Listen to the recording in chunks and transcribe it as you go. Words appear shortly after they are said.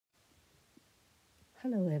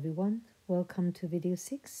Hello everyone, welcome to video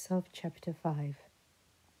 6 of chapter 5.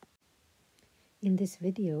 In this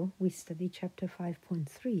video, we study chapter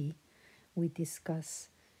 5.3. We discuss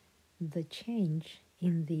the change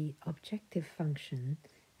in the objective function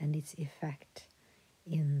and its effect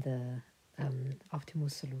in the optimal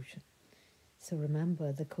solution. So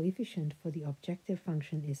remember, the coefficient for the objective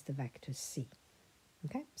function is the vector c.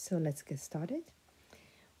 Okay, so let's get started.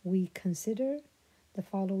 We consider the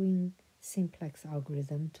following simplex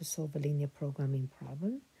algorithm to solve a linear programming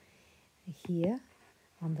problem. Here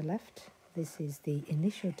on the left, this is the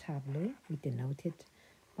initial tableau. We denote it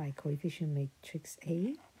by coefficient matrix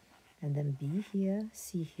A, and then B here,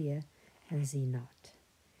 C here, and Z naught.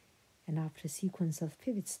 And after a sequence of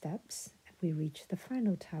pivot steps, we reach the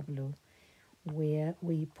final tableau where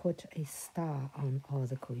we put a star on all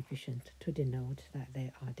the coefficients to denote that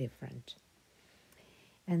they are different.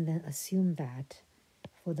 And then assume that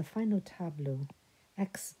for the final tableau,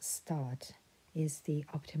 x start is the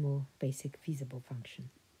optimal basic feasible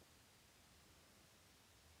function.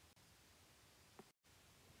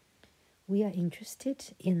 We are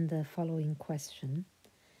interested in the following question.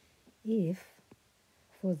 If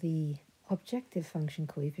for the objective function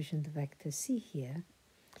coefficient vector c here,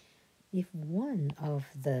 if one of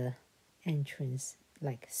the entrants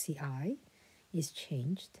like ci is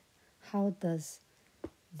changed, how does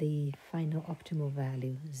the final optimal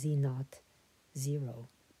value z naught 0,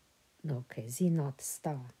 z naught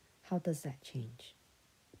star, how does that change?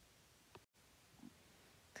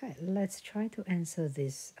 Okay, let's try to answer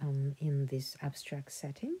this in this abstract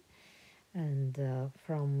setting. And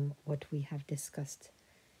from what we have discussed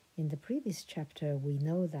in the previous chapter, we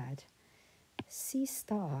know that c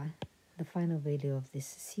star, the final value of this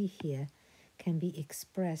c here, can be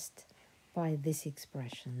expressed by this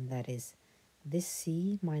expression, that is this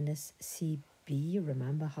c minus cb.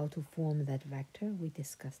 Remember how to form that vector? We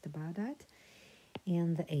discussed about that.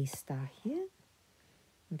 And the a star here.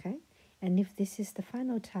 Okay, and if this is the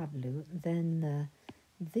final tableau, then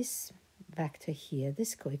this vector here,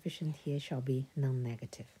 this coefficient here, shall be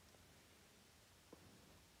non-negative.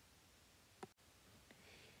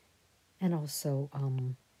 And also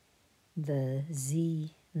the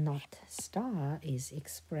z naught star is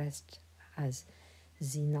expressed as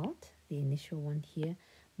z naught, the initial one here,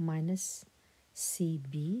 minus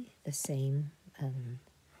cb, the same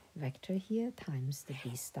vector here, times the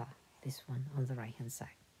b star, this one on the right hand side.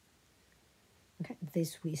 Okay,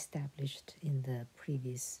 this we established in the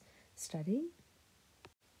previous study.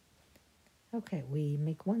 Okay, we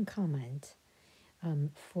make one comment.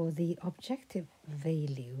 For the objective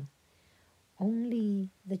value, only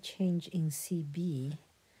the change in CB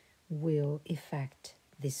will affect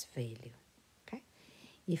this value. Okay,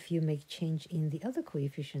 if you make change in the other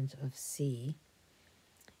coefficient of C,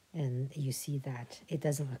 and you see that it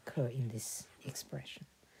doesn't occur in this expression.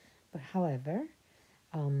 But however,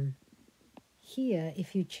 here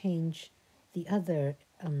if you change the other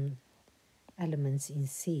elements in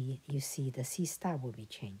C, you see the C star will be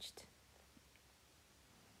changed.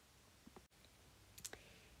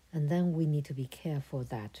 And then we need to be careful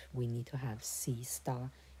that we need to have C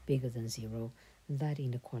star bigger than 0, that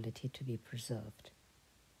inequality to be preserved.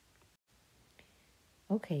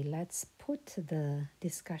 Okay, let's put the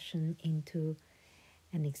discussion into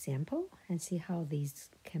an example and see how these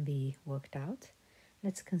can be worked out.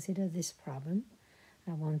 Let's consider this problem.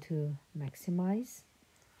 I want to maximize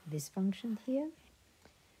this function here.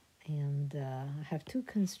 And I have two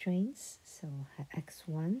constraints, so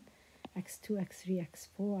x1, x2, x3,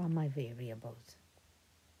 x4 are my variables.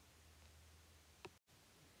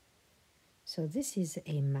 So this is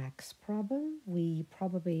a max problem. We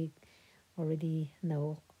probably already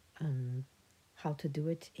know how to do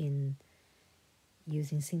it in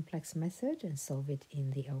using simplex method and solve it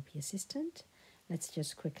in the LP Assistant. Let's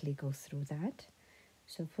just quickly go through that.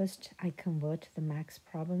 So first I convert the max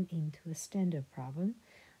problem into a standard problem.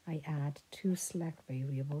 I add two slack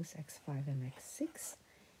variables, x5 and x6,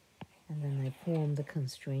 and then I form the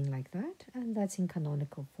constraint like that, and that's in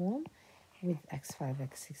canonical form with x5,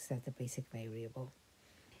 x6 as the basic variable.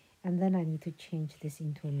 And then I need to change this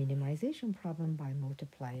into a minimization problem by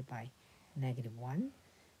multiply by -1.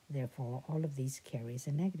 Therefore, all of these carries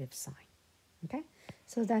a negative sign. Okay,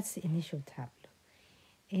 so that's the initial tableau.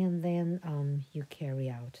 And then you carry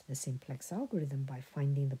out the simplex algorithm by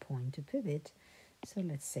finding the point to pivot. So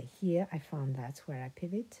let's say here I found that's where I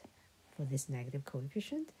pivot for this negative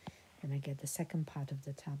coefficient. And I get the second part of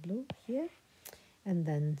the tableau here. And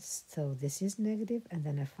then, so this is negative, and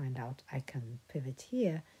then I find out I can pivot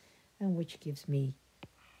here, and which gives me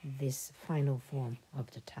this final form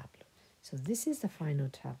of the tableau. So this is the final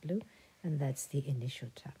tableau, and that's the initial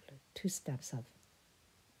tableau. 2 steps of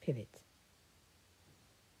pivot.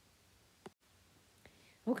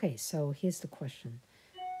 Okay, so here's the question.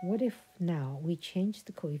 What if now we change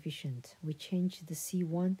the coefficient? We change the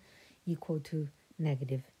C1 equal to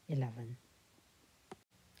negative 11.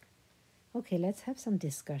 Okay, let's have some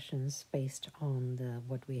discussions based on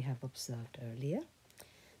what we have observed earlier.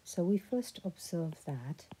 So we first observe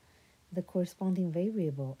that the corresponding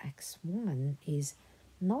variable x1 is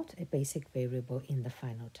not a basic variable in the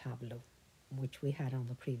final tableau, which we had on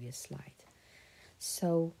the previous slide.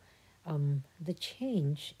 So the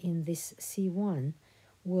change in this C1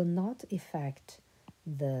 will not affect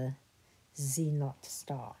the Z naught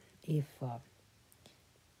star if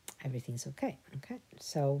everything's okay. Okay,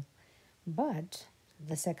 so but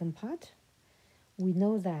the second part, we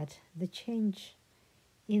know that the change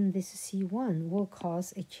in this C1 will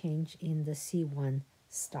cause a change in the C1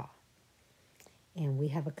 star. And we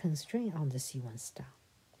have a constraint on the C1 star.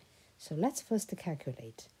 So let's first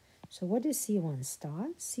calculate. So what is C1 star?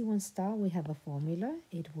 C1 star, we have a formula.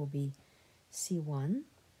 It will be C1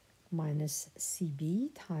 minus CB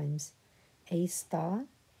times A star,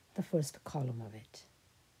 the first column of it.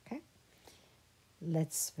 Okay?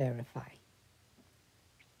 Let's verify.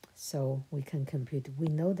 So we can compute. We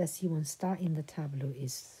know that C1 star in the tableau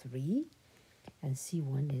is 3, and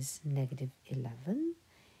C1 is negative 11.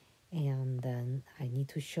 And then I need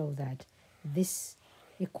to show that this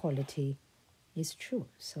equality is true.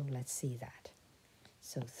 So let's see that.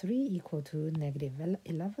 So 3 equal to negative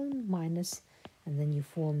 11 minus, and then you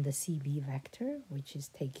form the CB vector, which is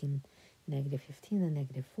taking negative 15 and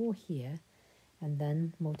negative 4 here, and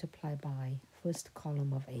then multiply by first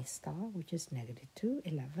column of A star, which is negative 2,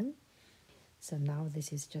 11. So now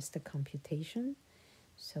this is just a computation.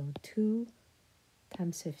 So 2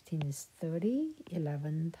 times 15 is 30,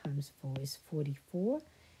 11 times 4 is 44,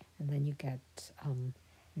 and then you get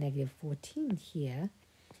negative 14 here,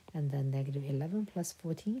 and then negative 11 plus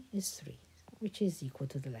 14 is 3, which is equal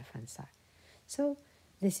to the left-hand side. So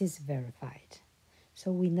this is verified.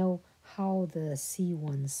 So we know how the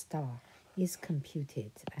C1 star is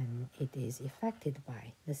computed, and it is affected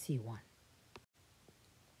by the C1.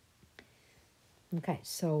 Okay,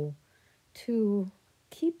 so to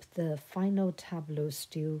keep the final tableau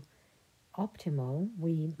still optimal,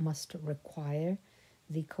 we must require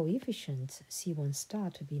the coefficient C1 star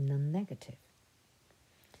to be non-negative.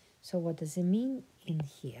 So what does it mean in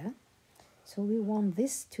here? So we want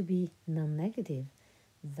this to be non-negative.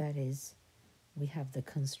 That is, we have the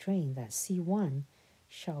constraint that C1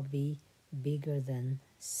 shall be bigger than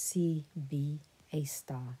CB A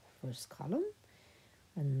star first column.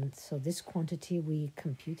 And so this quantity we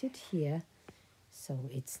computed here, so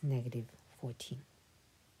it's negative 14.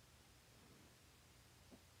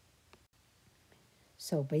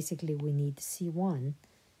 So basically we need C1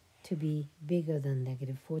 to be bigger than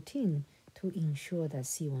negative 14 to ensure that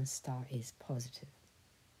C1 star is positive.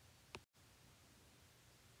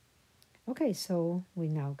 Okay, so we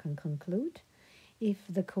now can conclude. If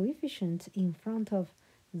the coefficient in front of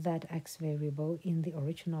that x variable in the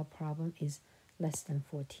original problem is less than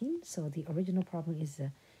 14, so the original problem is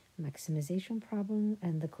a maximization problem,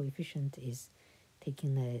 and the coefficient is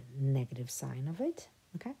taking a negative sign of it.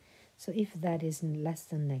 Okay, so if that is less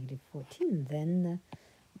than negative 14, then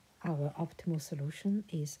our optimal solution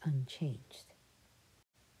is unchanged.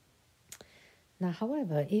 Now,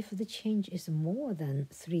 however, if the change is more than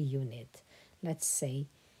 3 units, let's say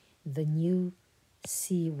the new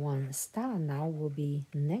C1 star now will be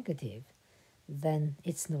negative, then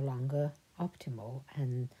it's no longer optimal,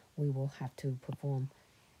 and we will have to perform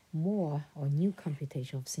more or new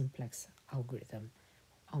computation of simplex algorithm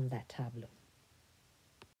on that tableau.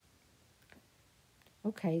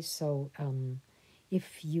 Okay, so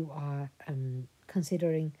if you are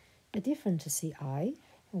considering a different CI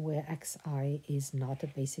where xi is not a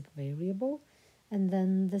basic variable, and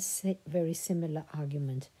then the very similar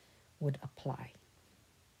argument would apply.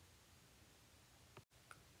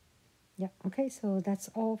 Yeah, okay, so that's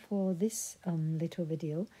all for this little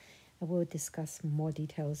video. I will discuss more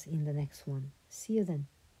details in the next one. See you then.